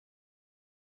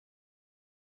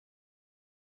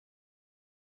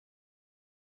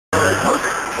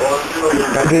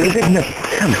It's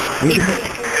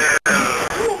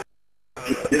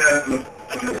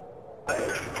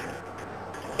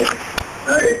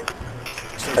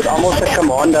almost a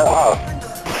commander up.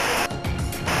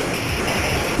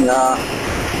 Nah.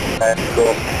 Let's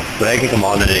go. Welke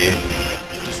commander die?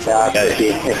 Ja,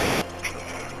 precies.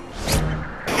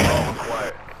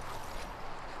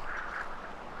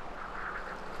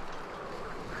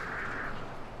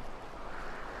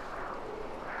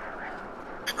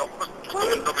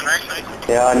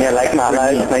 Ja, nee, lijkt me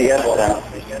uit mijn eerste.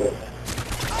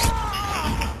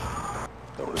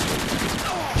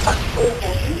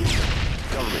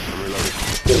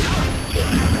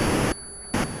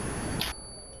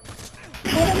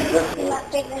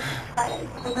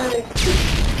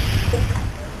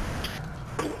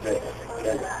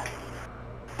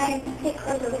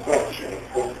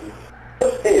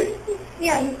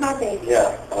 Yeah, he's not there.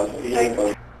 Yeah, oh,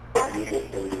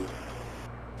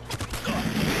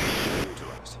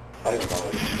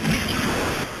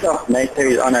 nice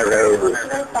he's on a road.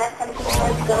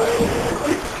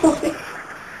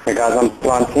 Hey guys, I'm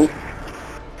planting.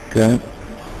 Okay.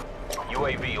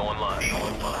 UAV online.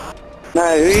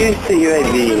 No, who used the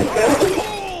UAV?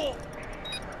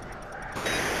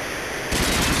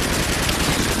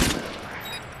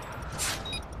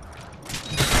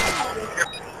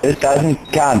 This doesn't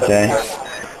count, eh?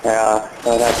 Yeah,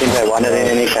 but I think I won it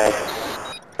in any case.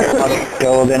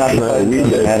 Go then I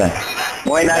suppose.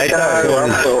 Mooi nice,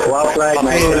 well played,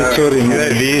 mate. Sorry,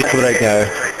 UAV gebruik nou.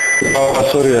 Oh,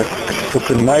 sorry. Voor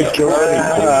een night kill.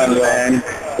 Ah, man.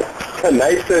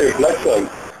 Nice, luksem.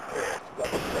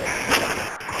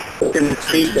 Ik kan het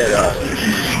schieten daar.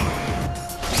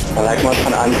 Dat lijkt me wat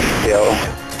van anti-skill.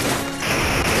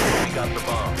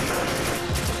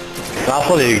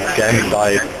 Tafel die game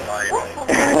bij.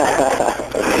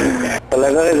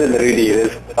 Gelukkig is het Rudy,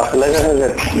 dus gelukkig is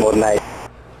het more nice.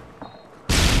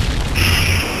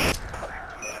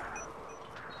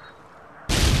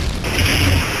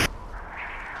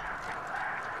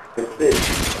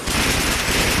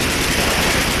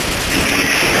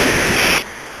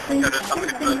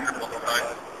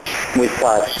 Moet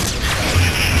pas.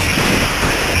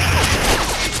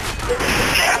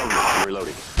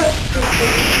 Reloading.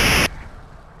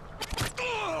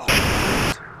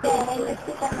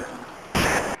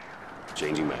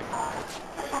 Changing mag.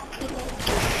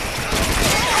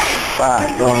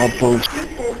 Fuck, oh, push.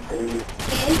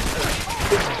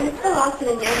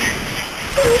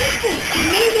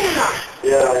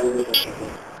 Yeah.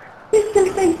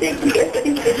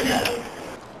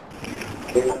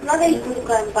 I'm not even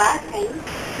going back, I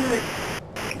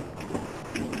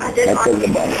That's the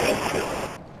best.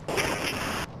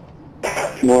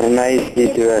 More nice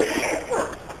it was.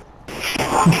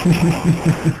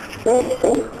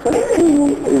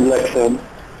 Luksem.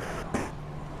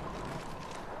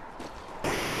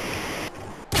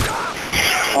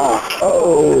 Ah,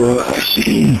 Oh.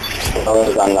 that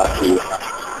was unlucky.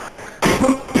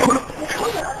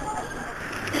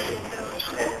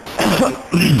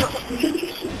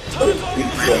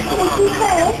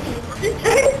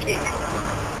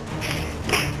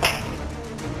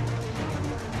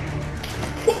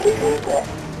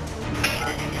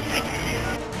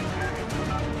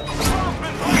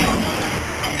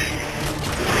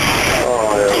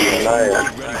 Oh,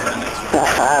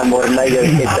 nice. More nice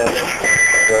kita.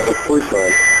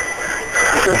 Football.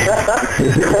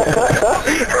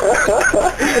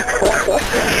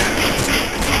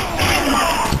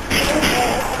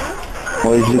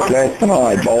 What is this last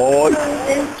time, boy?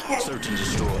 Search and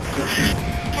destroy.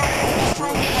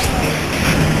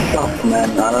 Oh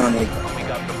man, I don't need. We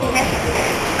got the bomb.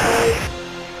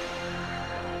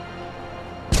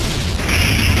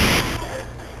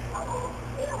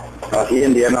 Oh, hier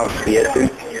in die hebben nog 14.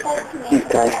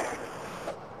 Okay.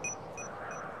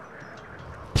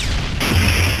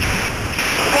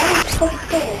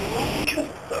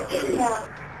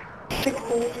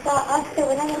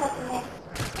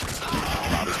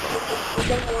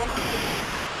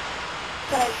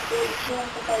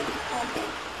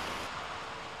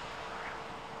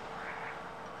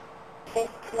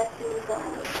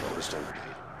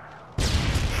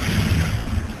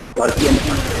 Wat hier?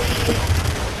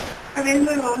 I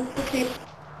remember once to say,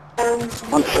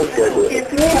 Want ook weer doen.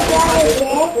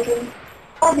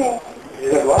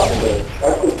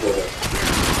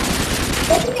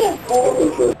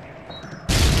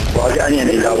 Waar je aan je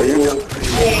niet houden, jongen?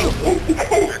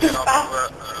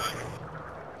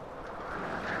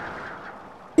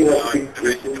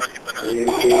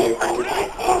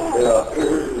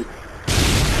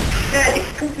 Ja, ik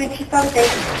kan met je fout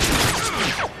denken.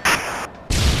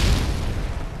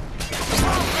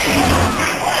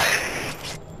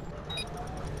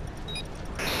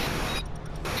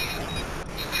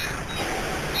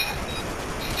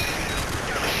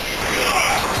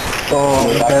 Oh,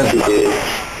 dat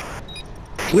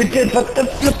weet jy wat die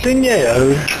flip doen jy,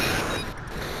 ou?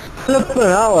 Flip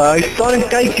nou, hy staan en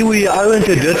kyk hoe jy ou en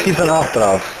te dirty van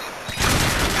achteraf.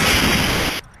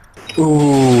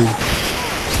 Oeh.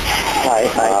 Hi.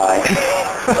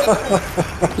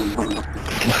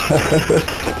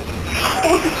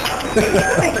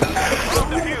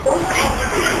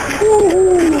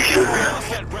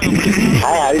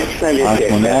 Hi, how is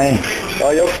it? Nee. Oh,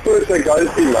 you're supposed to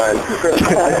ghosty, man.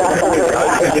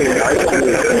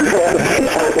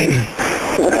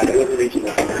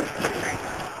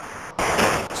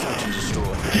 Search and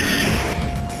destroy.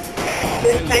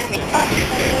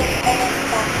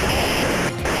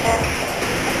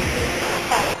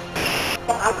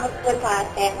 I'm not good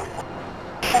at them.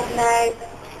 But now,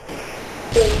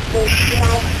 the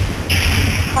slide,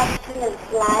 function and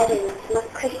slide is not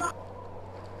Christian.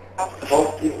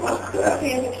 Thank you.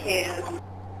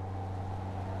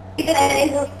 Even I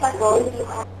don't start going to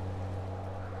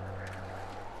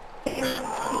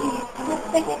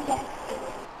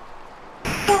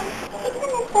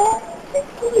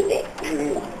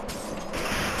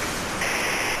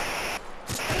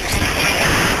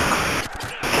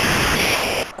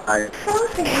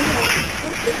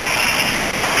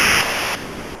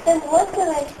then what do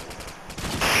I...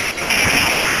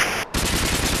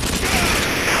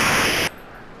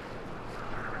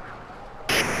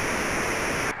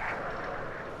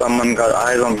 Someone got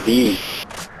eyes on B.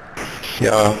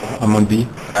 Ja, I'm on B.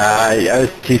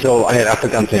 Juist, die is al aan de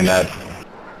rechterkant zijn daar.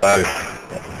 Buik.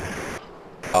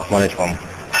 Ach, man is van.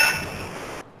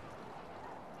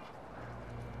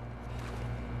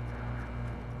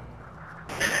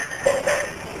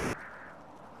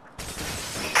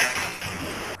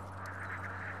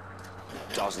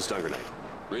 Toss the stun grenade.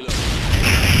 Reload.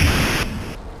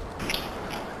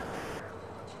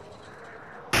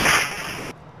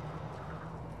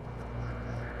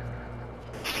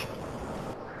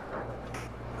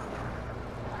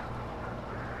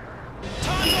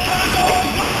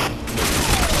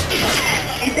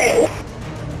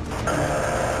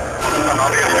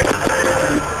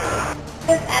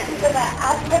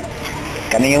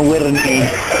 Kan je weer niet?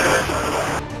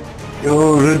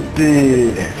 Yo,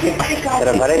 Rudy.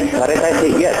 Pero parece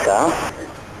idiota,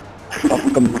 ¿no?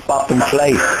 Pap en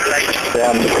vlees.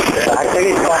 Actually,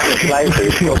 it's fucking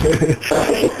slices.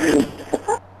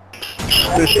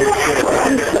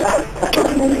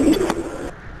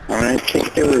 I'm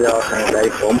kick you without a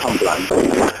life home plan.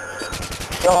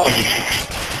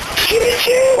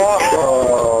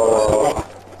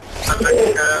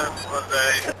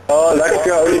 Oh,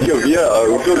 lekker oude keer weer.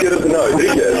 Hoeveel keer is het nou?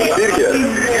 3 keer? 4 keer?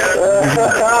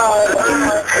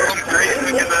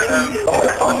 Oh,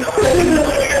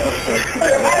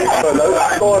 dat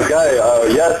is poor guy. Oh,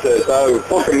 yes, so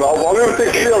fucking, waarom moet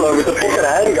ik spelen met de fucking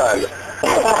handgun?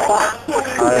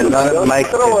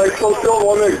 Ik zal spelen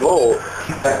waarom ik wil.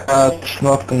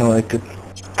 snap nooit.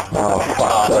 Oh,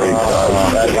 fuck, sorry.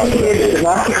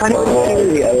 Maak je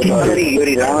gewoon niet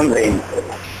jullie naam heen.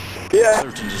 Ja. Search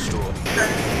and destroy.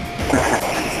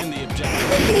 In the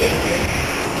objective.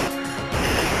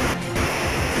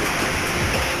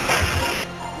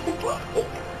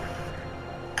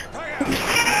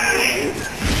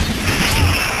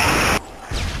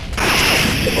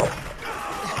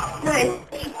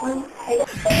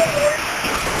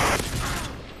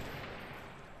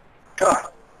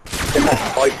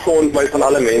 Oh, ik kon mij van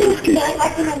alle mensen skieten.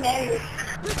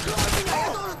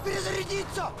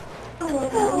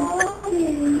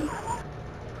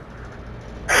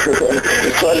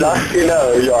 Wat lach je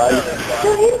nou, Johan?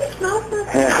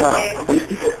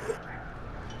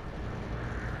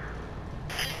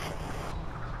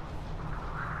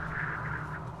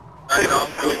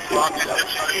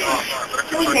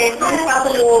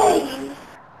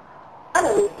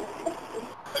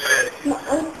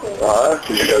 Ah,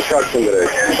 je gaat straks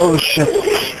onderweg. Oh shit.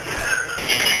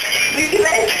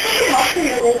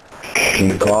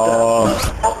 God.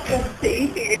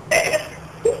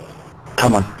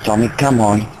 Come on, Tommy, come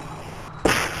on.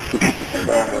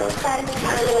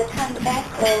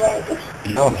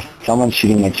 No, someone's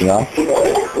shooting at you, huh?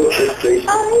 Oh, it's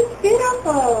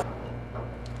beautiful.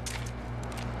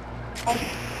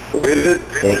 Where did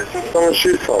someone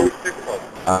shoot from?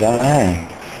 I don't know.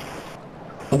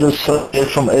 I just saw it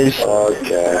from Ace.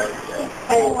 Okay.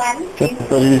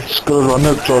 But it's got a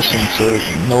runner crossing, so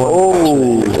no.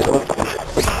 Oh!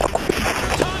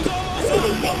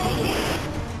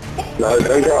 No,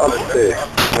 don't go upstairs.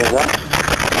 Where's that?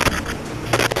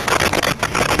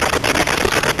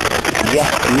 Yeah,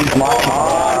 leave my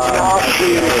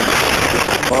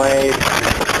Wait.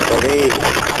 Sorry.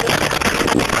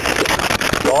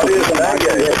 Body is back.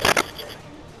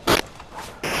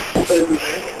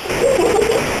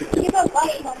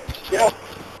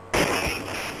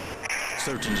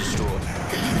 Search and destroy.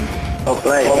 Well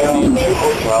played.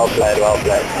 Well played, well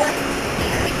played.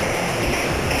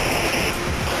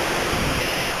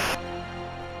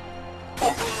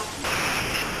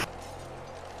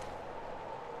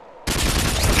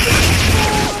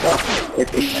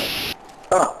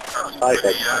 Oh,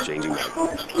 okay. Changing.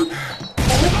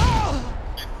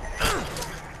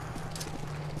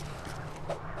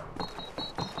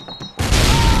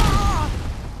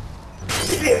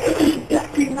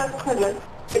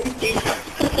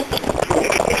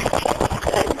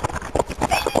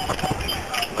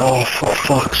 Oh, for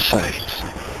fuck's sake.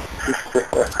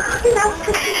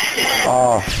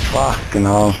 Oh, fucking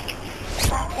hell.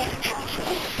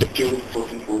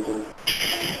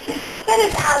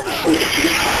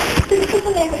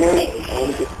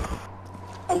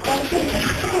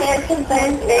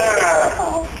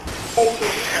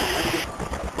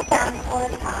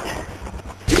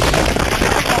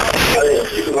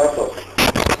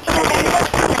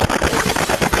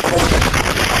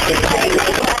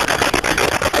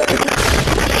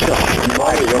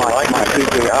 My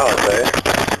people out there.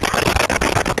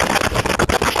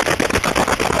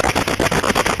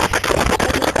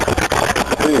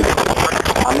 Dude,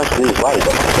 how much is white?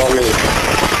 Sorry.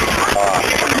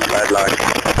 Bad luck.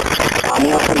 How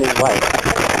much is white?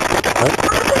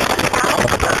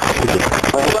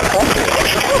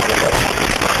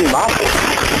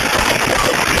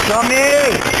 Tommy!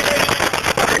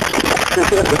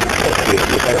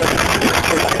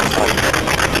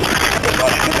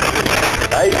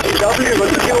 Hey, W,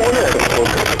 was it your winner?